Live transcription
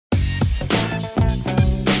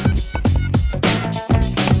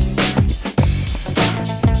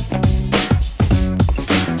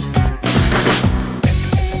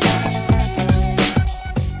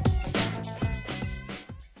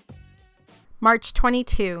March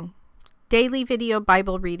 22. Daily Video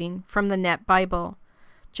Bible Reading from the Net Bible.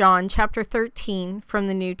 John chapter 13 from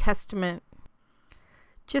the New Testament.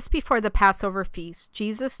 Just before the Passover feast,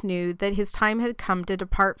 Jesus knew that his time had come to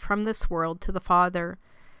depart from this world to the Father.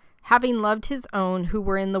 Having loved his own who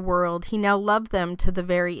were in the world, he now loved them to the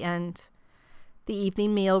very end. The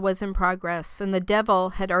evening meal was in progress, and the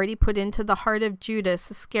devil had already put into the heart of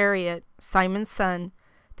Judas Iscariot, Simon's son,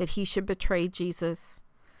 that he should betray Jesus.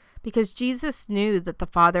 Because Jesus knew that the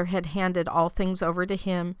Father had handed all things over to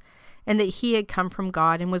him, and that he had come from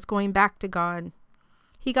God and was going back to God.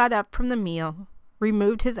 He got up from the meal,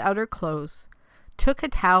 removed his outer clothes, took a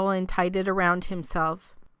towel and tied it around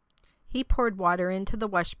himself. He poured water into the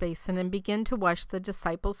washbasin and began to wash the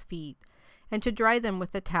disciples' feet, and to dry them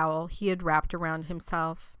with the towel he had wrapped around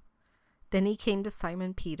himself. Then he came to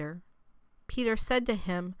Simon Peter. Peter said to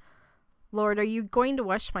him, "Lord, are you going to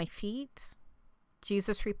wash my feet?"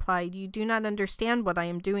 Jesus replied, "You do not understand what I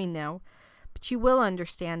am doing now, but you will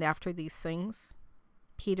understand after these things."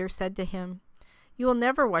 Peter said to him, "You will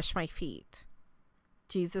never wash my feet."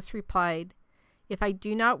 Jesus replied, "If I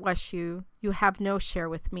do not wash you, you have no share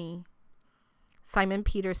with me." Simon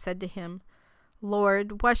Peter said to him,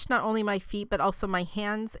 "Lord, wash not only my feet, but also my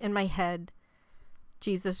hands and my head."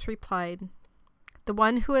 Jesus replied, "The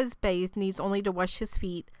one who has bathed needs only to wash his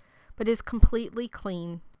feet, but is completely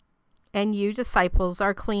clean. And you, disciples,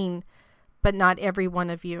 are clean, but not every one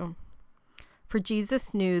of you." For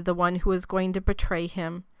Jesus knew the one who was going to betray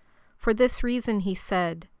him. For this reason he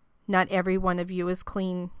said, "Not every one of you is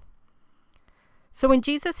clean." So when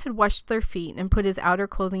Jesus had washed their feet and put his outer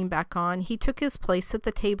clothing back on, he took his place at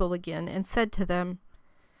the table again and said to them,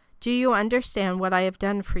 "Do you understand what I have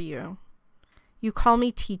done for you? You call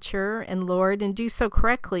me teacher and Lord, and do so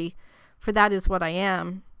correctly, for that is what I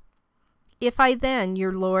am. If I then,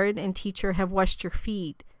 your Lord and teacher, have washed your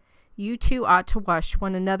feet, you too ought to wash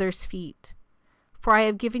one another's feet. For I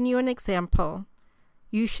have given you an example.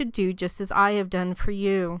 You should do just as I have done for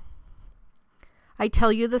you. I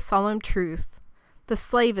tell you the solemn truth. The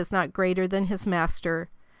slave is not greater than his master,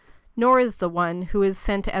 nor is the one who is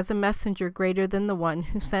sent as a messenger greater than the one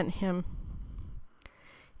who sent him.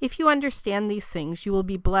 If you understand these things, you will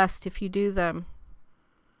be blessed if you do them.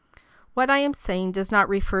 What I am saying does not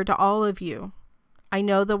refer to all of you. I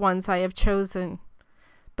know the ones I have chosen.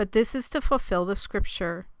 But this is to fulfill the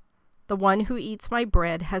scripture. The one who eats my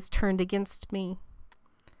bread has turned against me.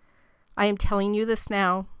 I am telling you this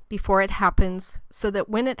now, before it happens, so that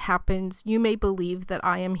when it happens, you may believe that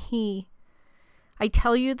I am he. I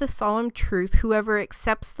tell you the solemn truth, whoever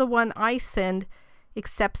accepts the one I send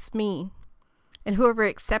accepts me, and whoever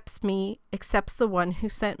accepts me accepts the one who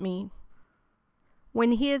sent me."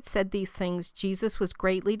 When he had said these things, Jesus was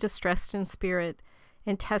greatly distressed in spirit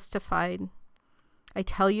and testified, "I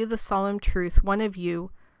tell you the solemn truth, one of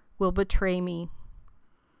you will betray me."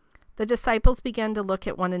 The disciples began to look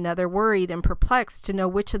at one another, worried and perplexed to know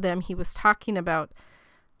which of them he was talking about.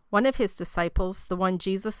 One of his disciples, the one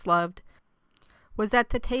Jesus loved, was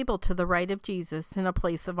at the table to the right of Jesus in a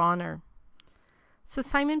place of honor. So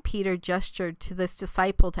Simon Peter gestured to this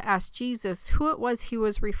disciple to ask Jesus who it was he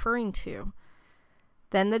was referring to.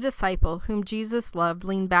 Then the disciple whom Jesus loved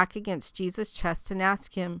leaned back against Jesus' chest and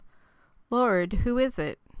asked him, "Lord, who is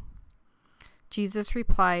it?" Jesus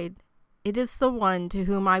replied, "It is the one to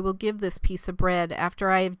whom I will give this piece of bread after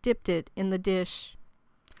I have dipped it in the dish."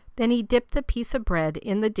 Then he dipped the piece of bread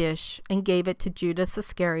in the dish and gave it to Judas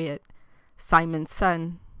Iscariot, Simon's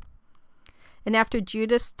son. And after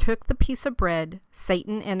Judas took the piece of bread,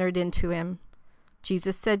 Satan entered into him.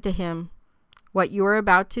 Jesus said to him, "What you are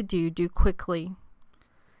about to do, do quickly."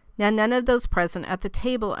 Now none of those present at the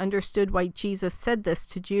table understood why Jesus said this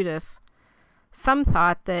to Judas. Some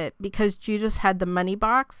thought that because Judas had the money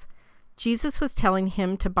box, Jesus was telling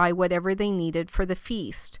him to buy whatever they needed for the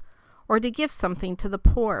feast, or to give something to the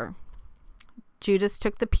poor. Judas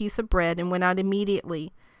took the piece of bread and went out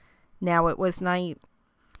immediately. Now it was night.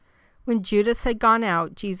 When Judas had gone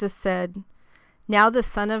out, Jesus said, "Now the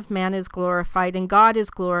Son of Man is glorified, and God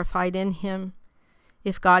is glorified in him.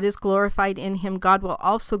 If God is glorified in him, God will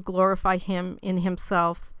also glorify him in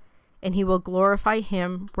himself, and he will glorify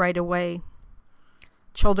him right away.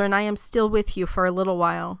 Children, I am still with you for a little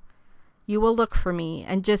while. You will look for me,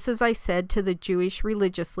 and just as I said to the Jewish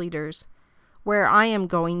religious leaders, where I am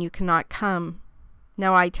going you cannot come.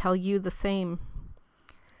 Now I tell you the same.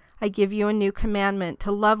 I give you a new commandment,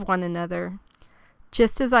 to love one another.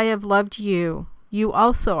 Just as I have loved you, you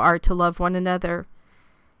also are to love one another.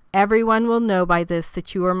 Everyone will know by this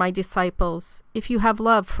that you are my disciples, if you have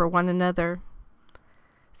love for one another."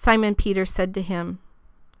 Simon Peter said to him,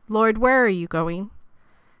 "Lord, where are you going?"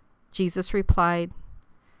 Jesus replied,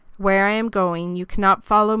 "Where I am going, you cannot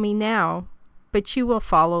follow me now, but you will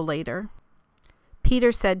follow later."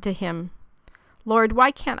 Peter said to him, "Lord,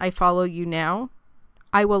 why can't I follow you now?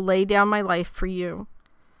 I will lay down my life for you."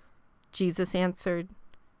 Jesus answered,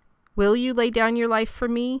 "Will you lay down your life for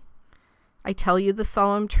me? I tell you the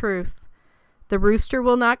solemn truth. The rooster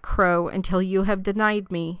will not crow until you have denied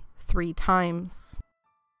me 3 times.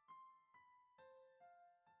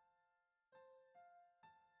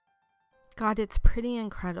 God, it's pretty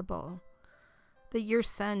incredible that your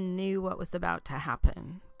son knew what was about to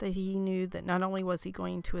happen, that he knew that not only was he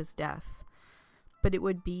going to his death, but it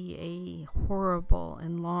would be a horrible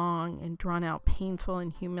and long and drawn out, painful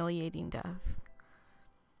and humiliating death.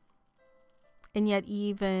 And yet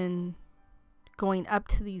even going up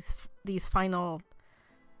to these final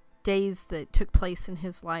days that took place in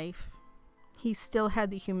his life, he still had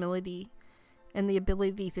the humility and the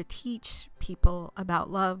ability to teach people about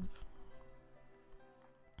love.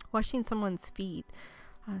 Washing someone's feet,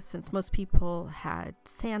 since most people had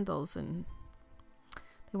sandals and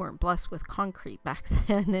they weren't blessed with concrete back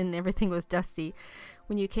then and everything was dusty.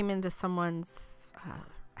 When you came into someone's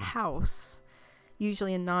house,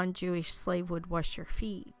 usually a non-Jewish slave would wash your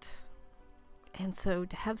feet. And so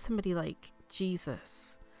to have somebody like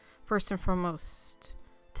Jesus, first and foremost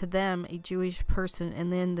to them, a Jewish person,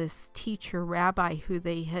 and then this teacher, rabbi, who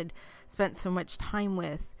they had spent so much time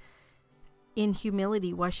with, in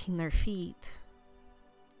humility washing their feet,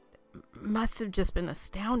 must have just been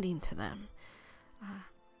astounding to them.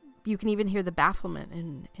 You can even hear the bafflement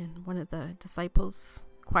in one of the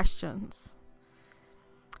disciples' questions.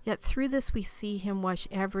 Yet through this we see him wash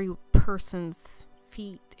every person's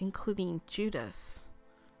feet, including Judas,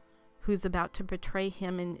 who's about to betray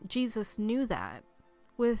him. And Jesus knew that.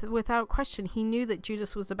 Without question, he knew that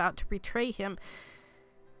Judas was about to betray him.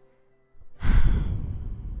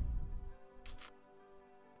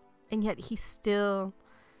 And yet he still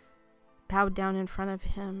bowed down in front of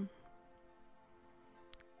him,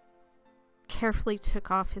 carefully took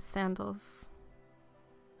off his sandals,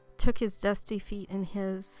 took his dusty feet in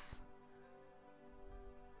his,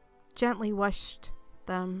 gently washed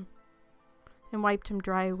them, and wiped him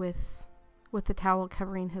dry with the towel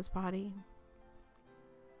covering his body.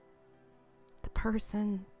 The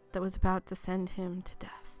person that was about to send him to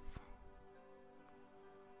death.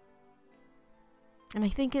 And I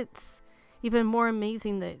think it's even more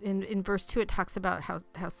amazing that in verse 2 it talks about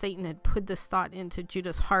how Satan had put this thought into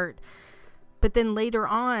Judas' heart. But then later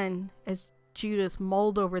on, as Judas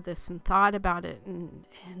mulled over this and thought about it and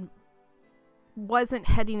wasn't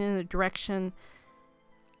heading in the direction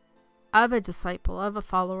of a disciple, of a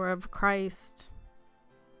follower of Christ,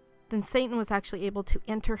 then Satan was actually able to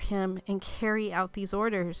enter him and carry out these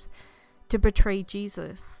orders to betray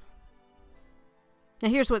Jesus. Now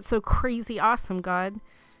here's what's so crazy awesome, God.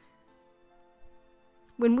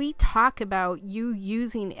 When we talk about you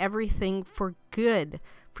using everything for good,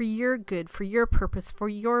 for your purpose, for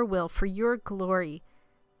your will, for your glory,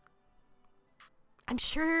 I'm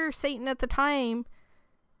sure Satan at the time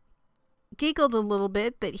giggled a little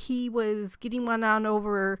bit that he was getting one on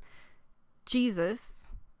over Jesus,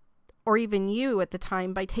 or even you at the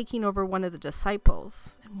time, by taking over one of the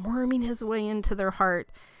disciples and worming his way into their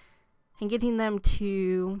heart and getting them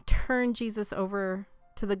to turn Jesus over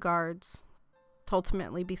to the guards to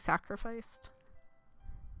ultimately be sacrificed.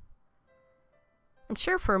 I'm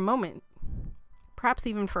sure for a moment, perhaps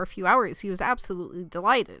even for a few hours, he was absolutely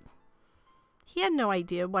delighted. He had no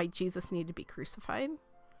idea why Jesus needed to be crucified.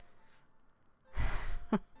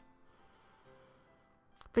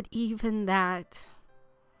 But even that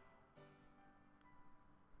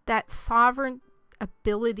sovereign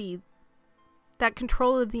ability, that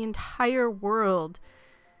control of the entire world,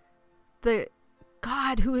 the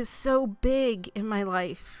God who is so big in my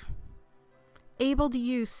life, able to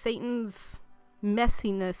use Satan's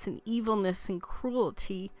messiness and evilness and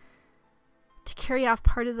cruelty to carry off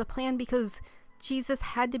part of the plan, because Jesus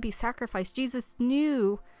had to be sacrificed. Jesus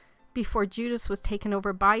knew before Judas was taken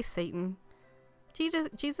over by Satan.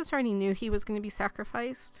 Jesus already knew he was going to be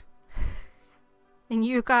sacrificed. And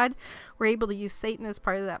you, God, were able to use Satan as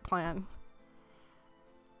part of that plan.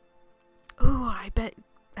 Ooh, I bet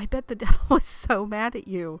the devil was so mad at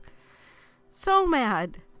you. So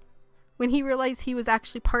mad. When he realized he was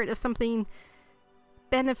actually part of something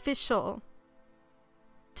beneficial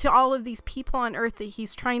to all of these people on earth that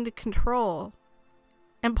he's trying to control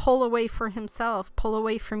and pull away for himself, pull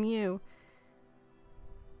away from you.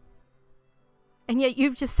 And yet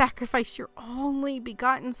you've just sacrificed your only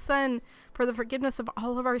begotten Son for the forgiveness of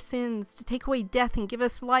all of our sins, to take away death and give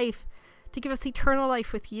us life, to give us eternal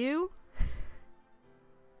life with you.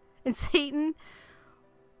 And Satan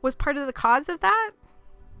was part of the cause of that?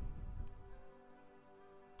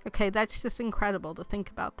 Okay, that's just incredible to think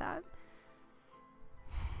about that.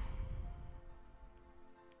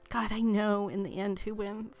 God, I know in the end who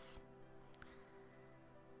wins.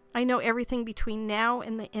 I know everything between now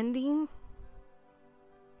and the ending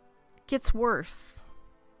gets worse.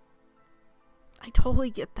 I totally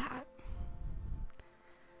get that.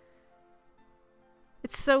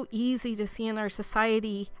 It's so easy to see in our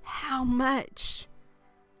society how much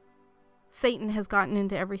Satan has gotten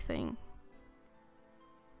into everything.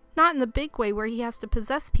 Not in the big way where he has to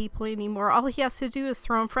possess people anymore. All he has to do is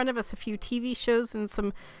throw in front of us a few TV shows and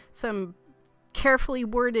some carefully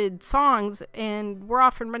worded songs, and we're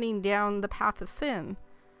off and running down the path of sin.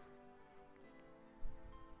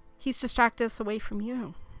 He's distracted us away from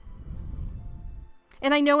you.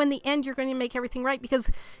 And I know in the end you're going to make everything right,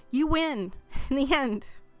 because you win. In the end,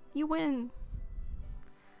 you win.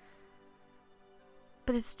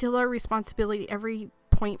 But it's still our responsibility every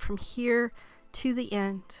point from here to the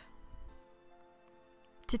end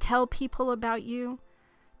to tell people about you,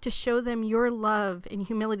 to show them your love and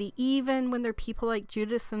humility, even when they're people like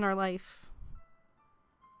Judas in our life.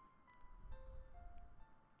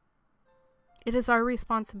 It is our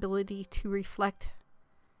responsibility to reflect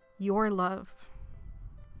your love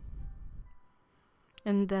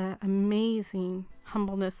and the amazing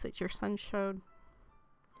humbleness that your son showed.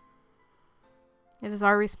 It is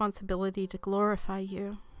our responsibility to glorify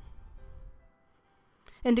you.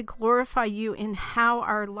 And to glorify you in how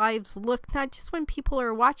our lives look, not just when people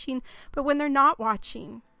are watching, but when they're not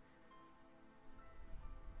watching.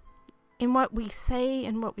 In what we say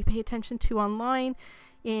and what we pay attention to online,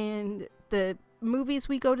 in the movies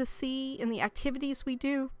we go to see, in the activities we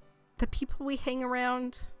do, the people we hang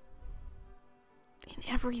around, in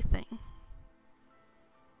everything.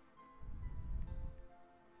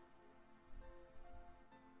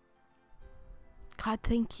 God,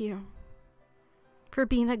 thank you for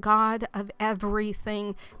being a God of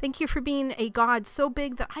everything. Thank you for being a God so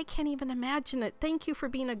big that I can't even imagine it. Thank you for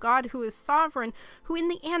being a God who is sovereign, who in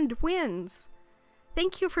the end wins.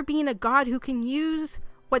 Thank you for being a God who can use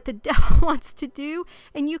what the devil wants to do,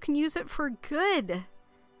 and you can use it for good.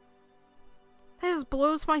 That just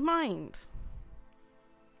blows my mind.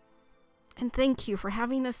 And thank you for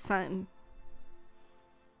having a son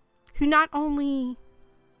who not only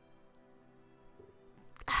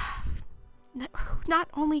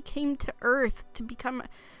came to earth to become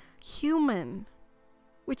human,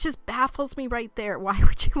 which just baffles me right there. Why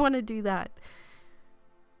would you want to do that?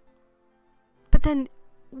 But then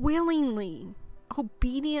willingly,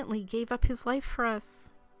 obediently gave up his life for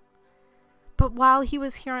us. But while he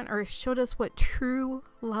was here on earth, showed us what true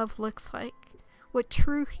love looks like, what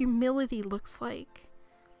true humility looks like.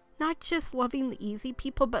 Not just loving the easy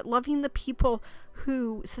people, but loving the people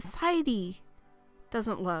who society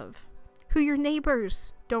doesn't love, who your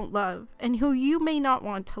neighbors don't love, and who you may not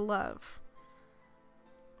want to love.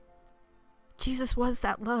 Jesus was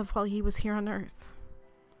that love while he was here on earth.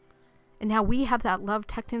 And now we have that love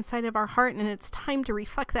tucked inside of our heart, and it's time to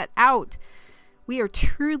reflect that out. We are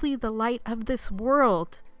truly the light of this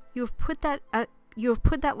world. You have put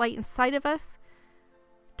that light inside of us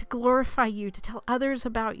to glorify you, to tell others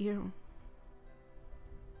about you.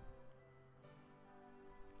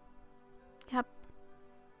 Yep.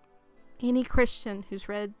 Any Christian who's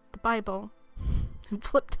read the Bible and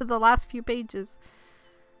flipped to the last few pages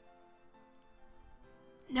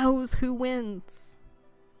knows who wins.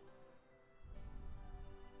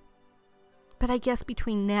 But I guess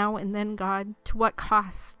between now and then, God, to what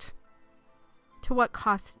cost? To what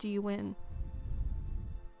cost do you win?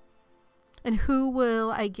 And who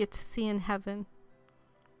will I get to see in heaven?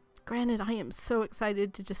 Granted, I am so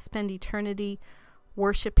excited to just spend eternity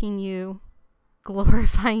worshiping you,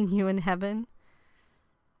 glorifying you in heaven.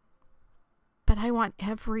 But I want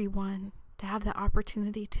everyone to have that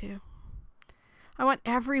opportunity too. I want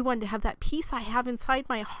everyone to have that peace I have inside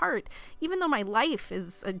my heart, even though my life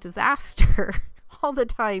is a disaster all the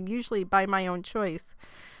time, usually by my own choice.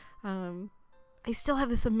 I still have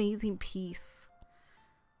this amazing peace.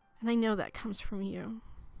 And I know that comes from you.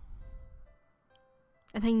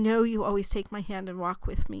 And I know you always take my hand and walk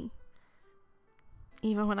with me,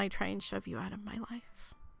 even when I try and shove you out of my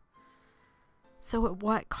life. So at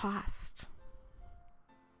what cost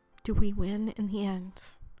do we win in the end?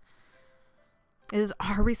 It is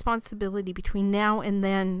our responsibility between now and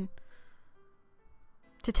then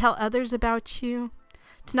to tell others about you,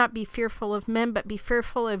 to not be fearful of men, but be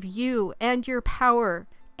fearful of you and your power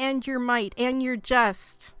and your might and your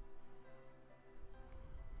just.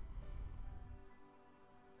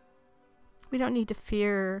 We don't need to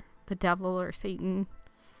fear the devil or Satan.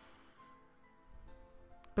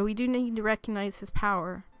 But we do need to recognize his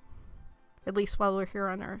power, at least while we're here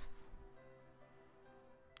on earth.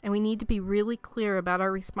 And we need to be really clear about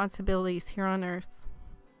our responsibilities here on earth.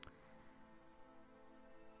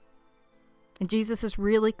 And Jesus is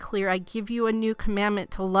really clear. I give you a new commandment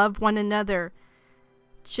to love one another.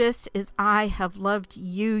 Just as I have loved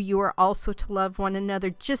you, you are also to love one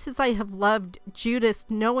another. Just as I have loved Judas,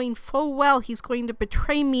 knowing full well he's going to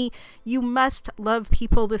betray me, you must love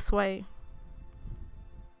people this way.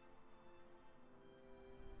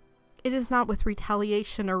 It is not with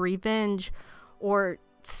retaliation or revenge or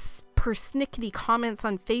persnickety comments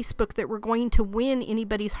on Facebook that we're going to win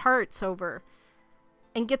anybody's hearts over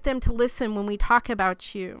and get them to listen when we talk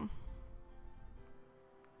about you.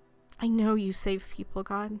 I know you save people,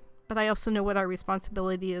 God, but I also know what our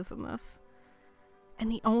responsibility is in this.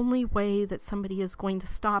 And the only way that somebody is going to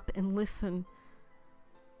stop and listen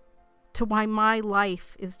to why my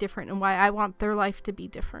life is different and why I want their life to be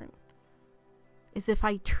different is if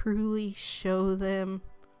I truly show them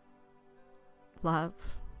love,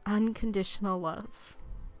 unconditional love.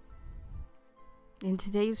 In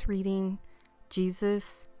today's reading,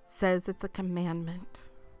 Jesus says it's a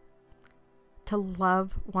commandment to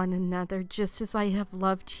love one another just as I have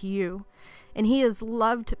loved you. And he has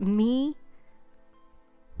loved me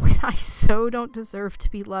when I so don't deserve to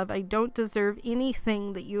be loved. I don't deserve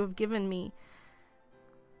anything that you have given me.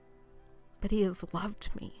 But he has loved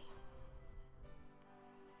me.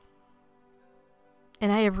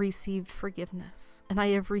 And I have received forgiveness. And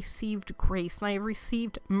I have received grace. And I have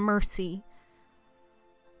received mercy.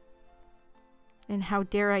 And how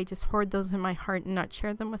dare I just hoard those in my heart and not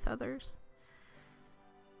share them with others?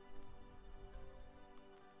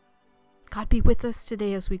 God, be with us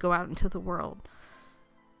today as we go out into the world.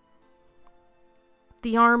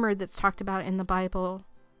 The armor that's talked about in the Bible,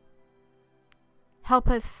 help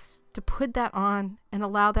us to put that on and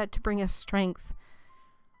allow that to bring us strength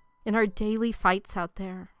in our daily fights out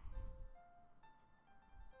there.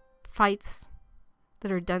 Fights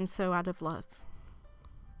that are done so out of love.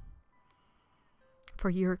 For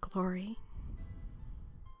your glory.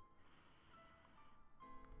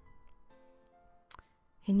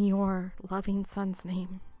 In your loving Son's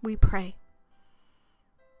name, we pray.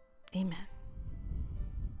 Amen.